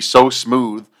like it to be so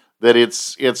smooth that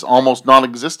it's almost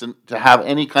non-existent to have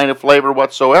any kind of flavor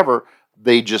whatsoever.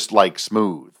 They just like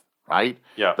smooth, right?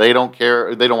 Yeah. They don't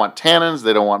care. They don't want tannins.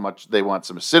 They don't want much. They want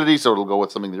some acidity, so it'll go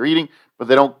with something they're eating. But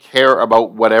they don't care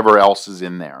about whatever else is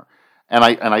in there. And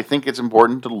I think it's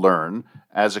important to learn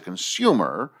as a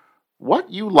consumer what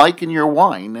you like in your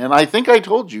wine. And I think I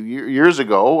told you years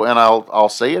ago, and I'll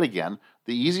say it again.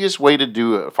 The easiest way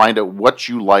to find out what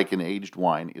you like in aged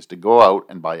wine is to go out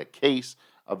and buy a case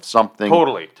of something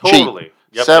Totally. cheap.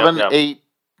 Yep, $7, yep. $8,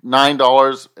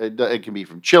 $9. It can be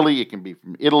from Chile. It can be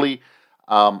from Italy.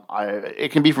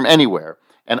 It can be from anywhere.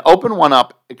 And open one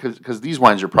up because these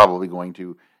wines are probably going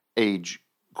to age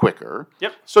quicker.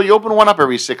 Yep. So you open one up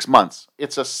every 6 months.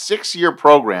 It's a 6-year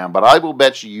program, but I will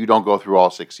bet you don't go through all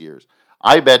 6 years.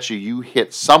 I bet you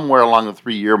hit somewhere along the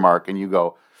 3-year mark and you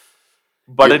go,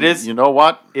 but it is, you know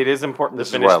what? It is important This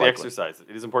to is finish where I the like it. exercise.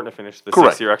 It is important to finish the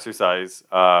Correct. 6-year exercise.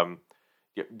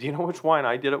 Do you know which wine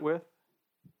I did it with?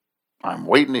 I'm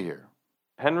waiting to hear.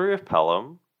 Henry of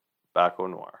Pelham, Baco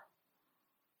Noir.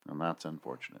 And that's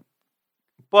unfortunate.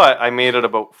 But I made it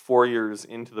about 4 years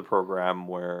into the program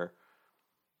where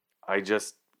I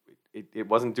just it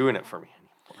wasn't doing it for me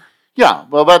anymore. Yeah,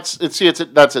 well, that's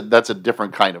a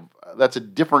different kind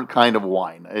of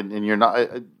wine, and you're not.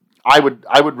 I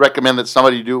would recommend that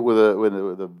somebody do it with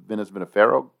a Venice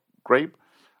Vinifero grape.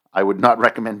 I would not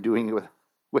recommend doing it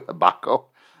with a Baco,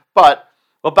 but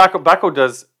Baco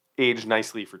does age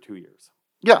nicely for 2 years.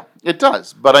 yeah, it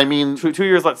does. But I mean, 2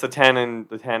 years lets the tannin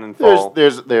fall.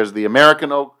 there's the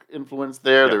American oak influence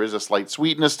there. Yeah. There is a slight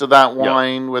sweetness to that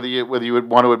wine, whether you would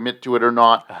want to admit to it or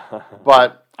not.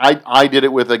 But I did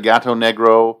it with a Gato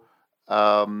Negro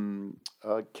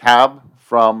cab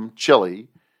from Chile,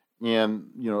 and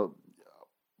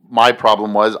my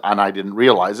problem was, and I didn't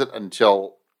realize it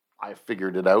until I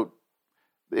figured it out,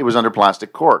 it was under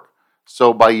plastic cork.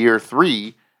 So by year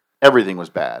 3, everything was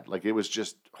bad. Like, it was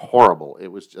just horrible. It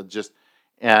was just,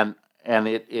 and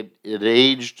it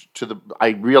aged to the. I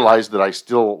realized that I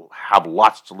still have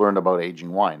lots to learn about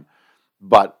aging wine,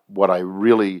 but what I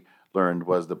really learned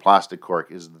was the plastic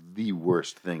cork is the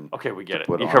worst thing. Okay, we get it.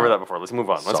 put You on. covered that before. Let's move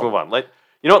on. So-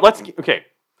 Okay.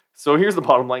 So here's the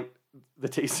bottom line. The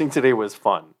tasting today was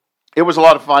fun. It was a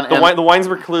lot of fun. The wines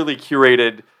were clearly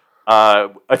curated.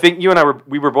 I think you and I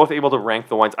were both able to rank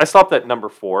the wines. I stopped at number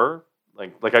 4.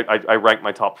 I ranked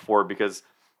my top 4 because,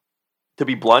 to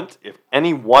be blunt, if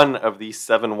any one of these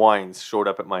 7 wines showed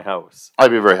up at my house,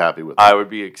 I'd be very happy with it. I would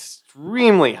be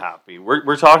extremely happy.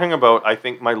 We're talking about, I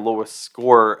think my lowest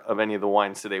score of any of the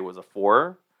wines today was a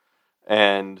 4.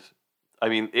 And I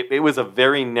mean, it was a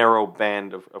very narrow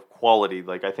band of quality.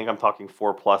 Like, I think I'm talking 4+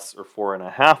 or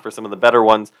 4.5 for some of the better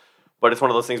ones. But it's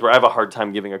one of those things where I have a hard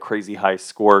time giving a crazy high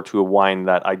score to a wine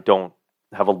that I don't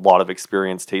have a lot of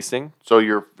experience tasting. So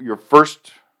your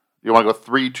first, you want to go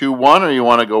 3, 2, 1, or you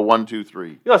want to go 1, 2,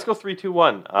 3? Yeah, let's go 3, 2,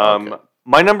 1. Okay.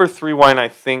 My number 3 wine, I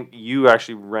think you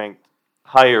actually ranked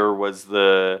higher, was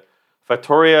the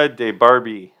Fattoria de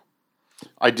Barbi.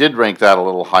 I did rank that a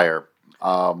little higher,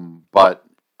 but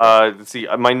Let's see.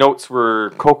 My notes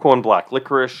were cocoa and black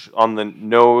licorice on the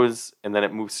nose, and then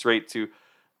it moved straight to.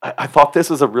 I thought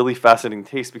this was a really fascinating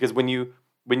taste because when you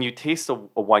taste a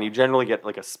wine, you generally get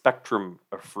like a spectrum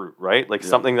of fruit, right? Like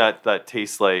something that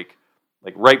tastes like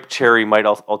ripe cherry might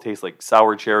all taste like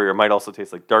sour cherry, or might also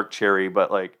taste like dark cherry,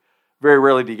 but like very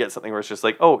rarely do you get something where it's just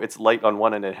like, oh, it's light on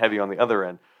one end and heavy on the other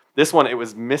end. This one, it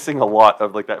was missing a lot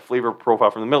of like that flavor profile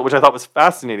from the middle, which I thought was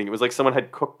fascinating. It was like someone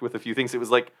had cooked with a few things. It was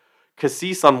like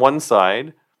cassis on one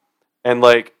side and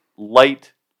like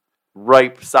light,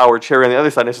 ripe, sour cherry on the other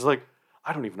side. And it's just like,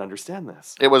 I don't even understand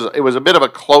this. it was a bit of a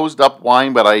closed up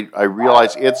wine, but I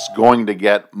realized it's going to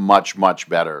get much, much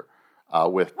better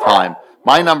with time.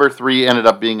 My number 3 ended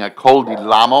up being a Col di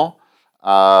Lamo,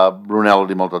 Brunello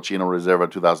di Montalcino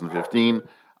Reserva 2015.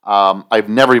 I've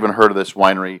never even heard of this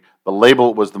winery. The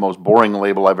label was the most boring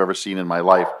label I've ever seen in my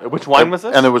life. Which wine was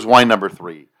this? And it was wine number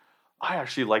 3. I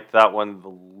actually liked that one the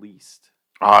least.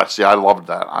 See, I loved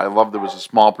that. I loved it was a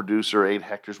small producer, 8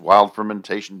 hectares, wild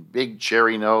fermentation, big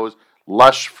cherry nose,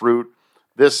 lush fruit.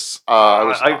 This I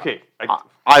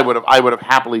would have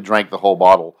happily drank the whole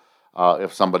bottle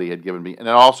if somebody had given me. And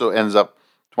it also ends up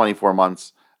 24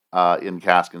 months in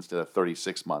cask instead of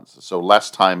 36 months, so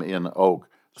less time in oak.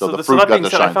 So the fruit that got being to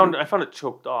said, shine. I found it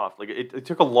choked off. Like it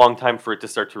took a long time for it to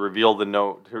start to reveal the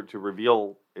note to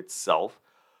reveal itself.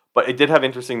 But it did have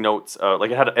interesting notes.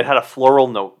 Like it had a floral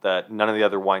note that none of the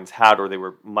other wines had, or they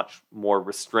were much more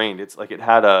restrained. It's like it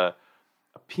had a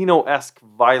Pinot-esque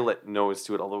violet nose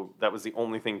to it, although that was the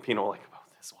only thing Pinot liked about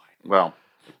this wine. Well,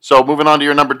 so moving on to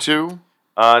your number 2.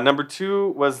 Number 2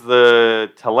 was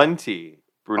the Talenti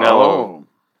Brunello.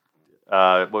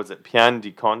 Oh. What was it? Pian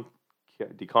di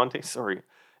Conte. Sorry.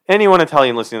 anyone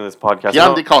Italian listening to this podcast,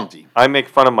 Chianti Conti. I make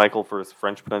fun of Michael for his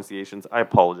French pronunciations. I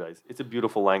apologize. It's a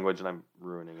beautiful language, and I'm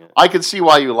ruining it. I can see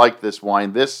why you like this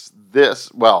wine.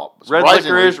 Well,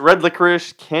 Red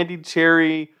licorice, candied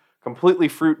cherry, completely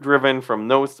fruit driven from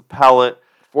nose to palate.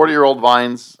 40-year-old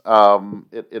vines.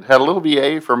 It had a little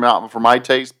VA for my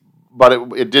taste, but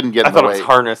it didn't get in the way. I thought it was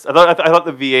harnessed. I thought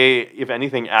the VA, if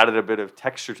anything, added a bit of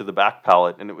texture to the back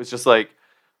palate, and it was just like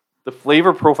the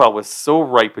flavor profile was so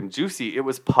ripe and juicy. It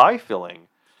was pie filling,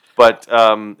 but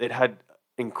it had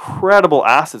incredible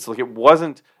acids. Like it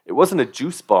wasn't a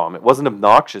juice bomb. It wasn't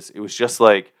obnoxious. It was just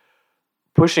like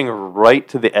pushing right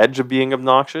to the edge of being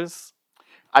obnoxious.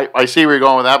 I see where you're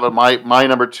going with that, but my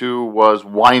number 2 was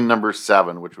wine number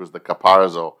 7, which was the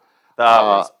Caparzo. That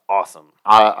was awesome.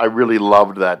 I really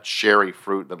loved that cherry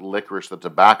fruit, that licorice, the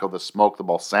tobacco, the smoke, the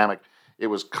balsamic. It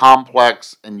was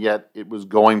complex, and yet it was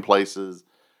going places.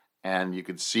 And you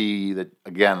could see that,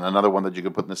 again, another one that you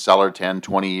could put in the cellar 10,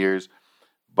 20 years.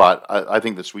 But I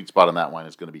think the sweet spot on that wine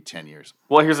is going to be 10 years.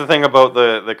 Well, here's the thing about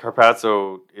the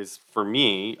Carpazzo is, for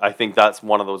me, I think that's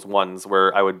one of those ones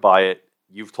where I would buy it.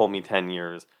 You've told me 10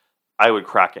 years. I would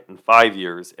crack it in 5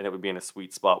 years, and it would be in a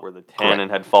sweet spot where the tannin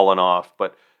had fallen off.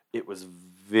 But it was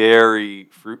very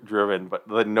fruit driven. But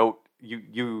the note,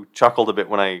 you chuckled a bit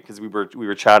because we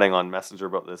were chatting on Messenger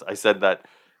about this. I said that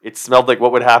it smelled like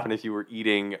what would happen if you were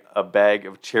eating a bag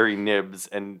of cherry nibs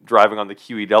and driving on the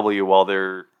QEW while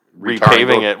they're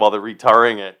repaving it, while they're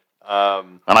retarring it.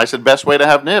 And I said, best way to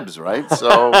have nibs, right?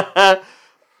 So,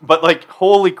 but like,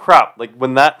 holy crap! Like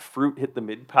when that fruit hit the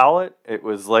mid palate, it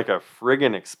was like a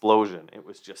friggin' explosion. It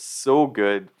was just so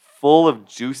good, full of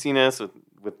juiciness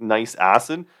with nice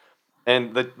acid,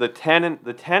 and the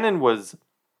tannin was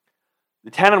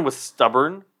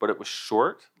stubborn, but it was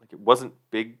short. Like it wasn't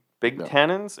big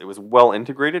tannins. It was well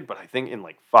integrated, but I think in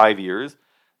like 5 years,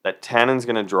 that tannin's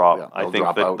going to drop. Yeah, I think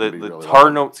drop that the really tar low.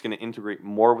 note's going to integrate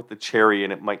more with the cherry,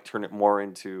 and it might turn it more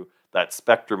into that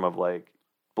spectrum of like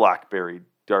blackberry,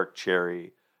 dark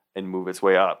cherry, and move its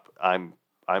way up. I'm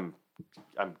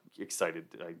excited.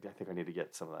 I think I need to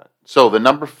get some of that. So the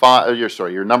number 5.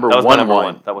 Your number That was one my number wine.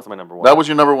 one. That was my number one. That was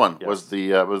your number 1. Yes. Was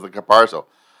the Caparzo.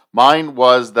 Mine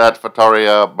was that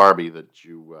Fattoria Barbie that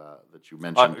you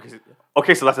mentioned.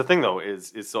 Okay, so that's the thing though.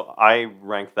 Is so I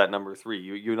ranked that number 3.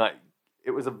 You and I.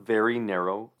 It was a very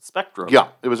narrow spectrum. Yeah,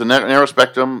 it was a narrow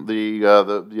spectrum.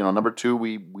 The number 2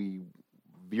 we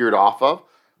veered off of,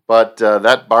 but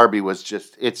that Barbie was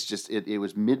it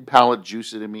was mid palate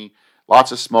juicy to me.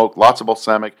 Lots of smoke, lots of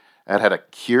balsamic. It had a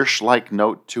Kirsch-like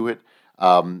note to it.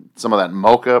 Some of that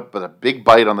mocha, but a big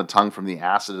bite on the tongue from the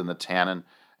acid and the tannin.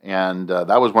 And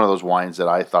that was one of those wines that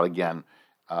I thought, again,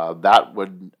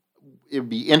 it'd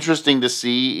be interesting to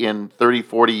see in 30,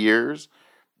 40 years.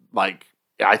 Like,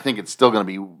 I think it's still going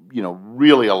to be,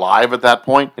 really alive at that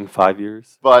point. In 5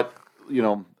 years. But,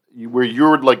 where you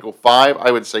would like go 5, I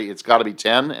would say it's got to be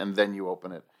 10, and then you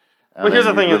open it. But here's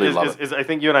the thing: is I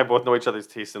think you and I both know each other's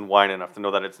taste in wine enough to know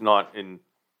that it's not an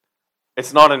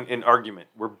argument.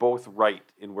 We're both right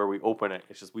in where we open it.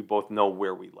 It's just we both know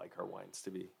where we like our wines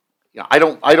to be. Yeah, I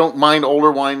don't mind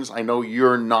older wines. I know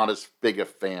you're not as big a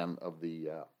fan of the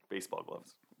baseball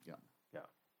gloves. Yeah. Yeah.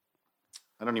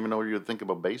 I don't even know what you would think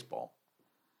about baseball.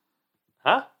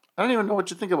 Huh? I don't even know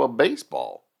what you think about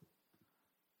baseball.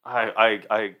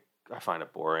 I find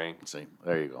it boring. See,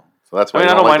 there you go. So that's why I I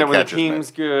don't mind like it when the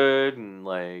team's good and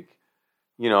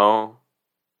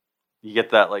you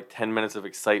get that like 10 minutes of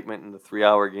excitement in the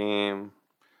 3-hour game.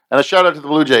 And a shout out to the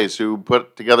Blue Jays who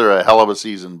put together a hell of a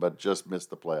season, but just missed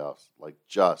the playoffs.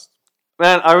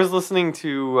 Man, I was listening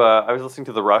to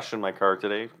The Rush in my car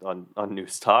today on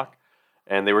News Talk,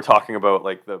 and they were talking about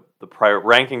like the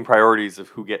ranking priorities of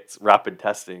who gets rapid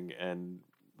testing, and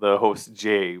the host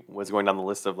Jay was going down the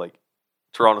list of like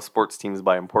Toronto sports teams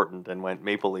by important and went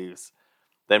Maple Leafs,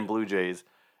 then Blue Jays,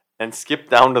 and skipped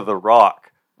down to the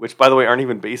Rock, which by the way aren't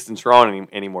even based in Toronto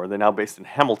anymore. They're now based in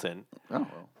Hamilton,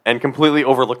 and completely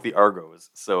overlooked the Argos.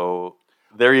 So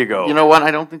there you go. You know what?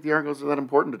 I don't think the Argos are that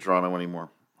important to Toronto anymore.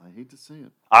 I hate to say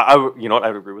it. You know what? I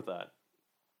would agree with that.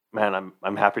 Man,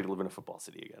 I'm happy to live in a football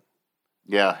city again.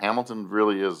 Yeah, Hamilton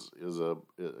really is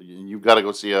you've got to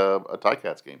go see a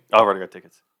Ticats game. I've already got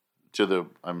tickets.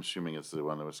 I'm assuming it's the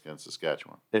one that was against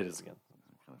Saskatchewan. It is again.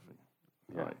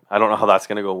 Yeah. Right. I don't know how that's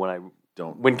going to go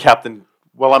when Captain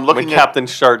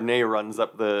Chardonnay runs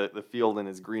up the field in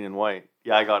his green and white.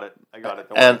 Yeah, I got it.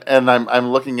 And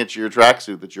I'm looking at your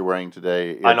tracksuit that you're wearing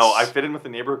today. I know. I fit in with the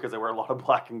neighborhood because I wear a lot of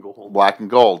black and gold. Black and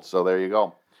gold. So there you go.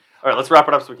 All right, let's wrap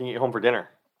it up so we can get home for dinner.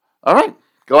 All right,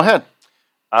 go ahead.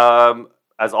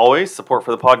 As always, support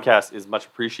for the podcast is much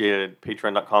appreciated.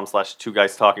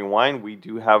 Patreon.com/2guystalkingwine. We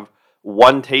do have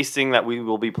one tasting that we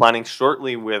will be planning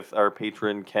shortly with our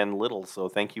patron Ken Little. So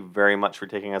thank you very much for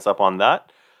taking us up on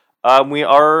that. We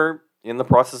are in the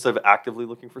process of actively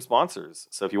looking for sponsors.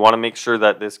 So if you want to make sure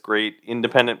that this great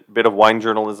independent bit of wine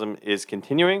journalism is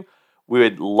continuing, we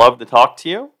would love to talk to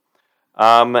you.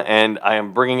 And I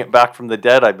am bringing it back from the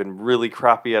dead. I've been really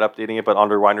crappy at updating it, but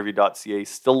AndreWineReview.ca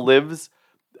still lives.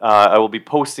 I will be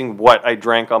posting what I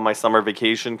drank on my summer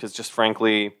vacation because just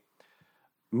frankly,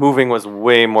 moving was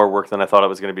way more work than I thought it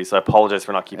was going to be. So I apologize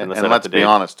for not keeping this up to date. And let's be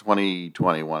honest,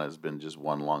 2021 has been just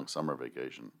one long summer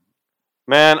vacation.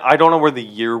 Man, I don't know where the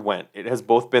year went. It has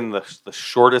both been the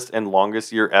shortest and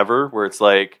longest year ever, where it's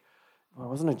like, well,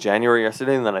 wasn't it January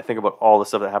yesterday? And then I think about all the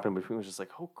stuff that happened between. It was just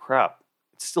like, oh crap.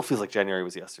 It still feels like January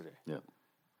was yesterday. Yeah.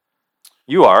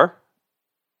 You are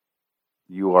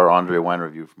Andre Wine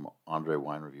Review from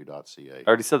AndreWineReview.ca. I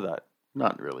already said that.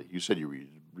 Not really. You said you were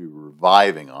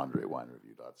reviving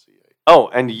AndreWineReview.ca. Oh,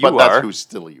 and you but are. But that's who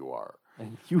still you are.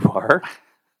 And you are.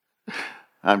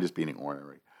 I'm just being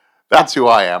ornery. That's who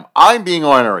I am. I'm being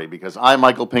ornery because I'm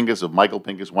Michael Pincus of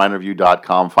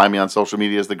MichaelPincusWineReview.com. Find me on social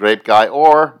media as The Grape Guy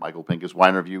or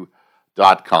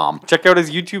MichaelPincusWineReview.com. Check out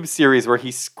his YouTube series where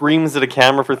he screams at a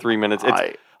camera for 3 minutes.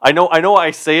 I know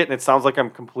I say it and it sounds like I'm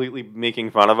completely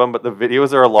making fun of him, but the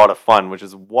videos are a lot of fun, which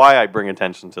is why I bring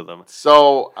attention to them.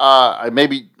 So I may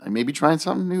be trying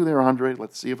something new there, Andre.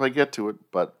 Let's see if I get to it.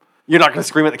 But you're not going to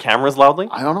scream at the cameras loudly?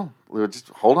 I don't know. Just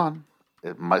hold on.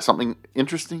 Something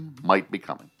interesting might be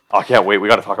coming. Oh, I can't wait. We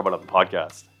got to talk about it on the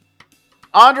podcast.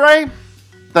 Andre,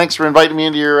 thanks for inviting me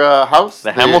into your house.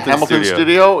 The Hamilton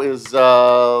studio is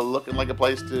looking like a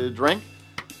place to drink,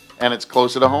 and it's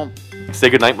closer to home. Say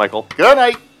goodnight, Michael. Good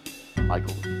night,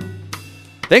 Michael.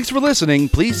 Thanks for listening.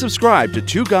 Please subscribe to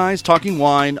Two Guys Talking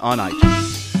Wine on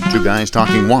iTunes. Two Guys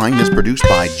Talking Wine is produced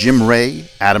by Jim Ray,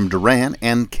 Adam Duran,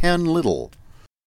 and Ken Little.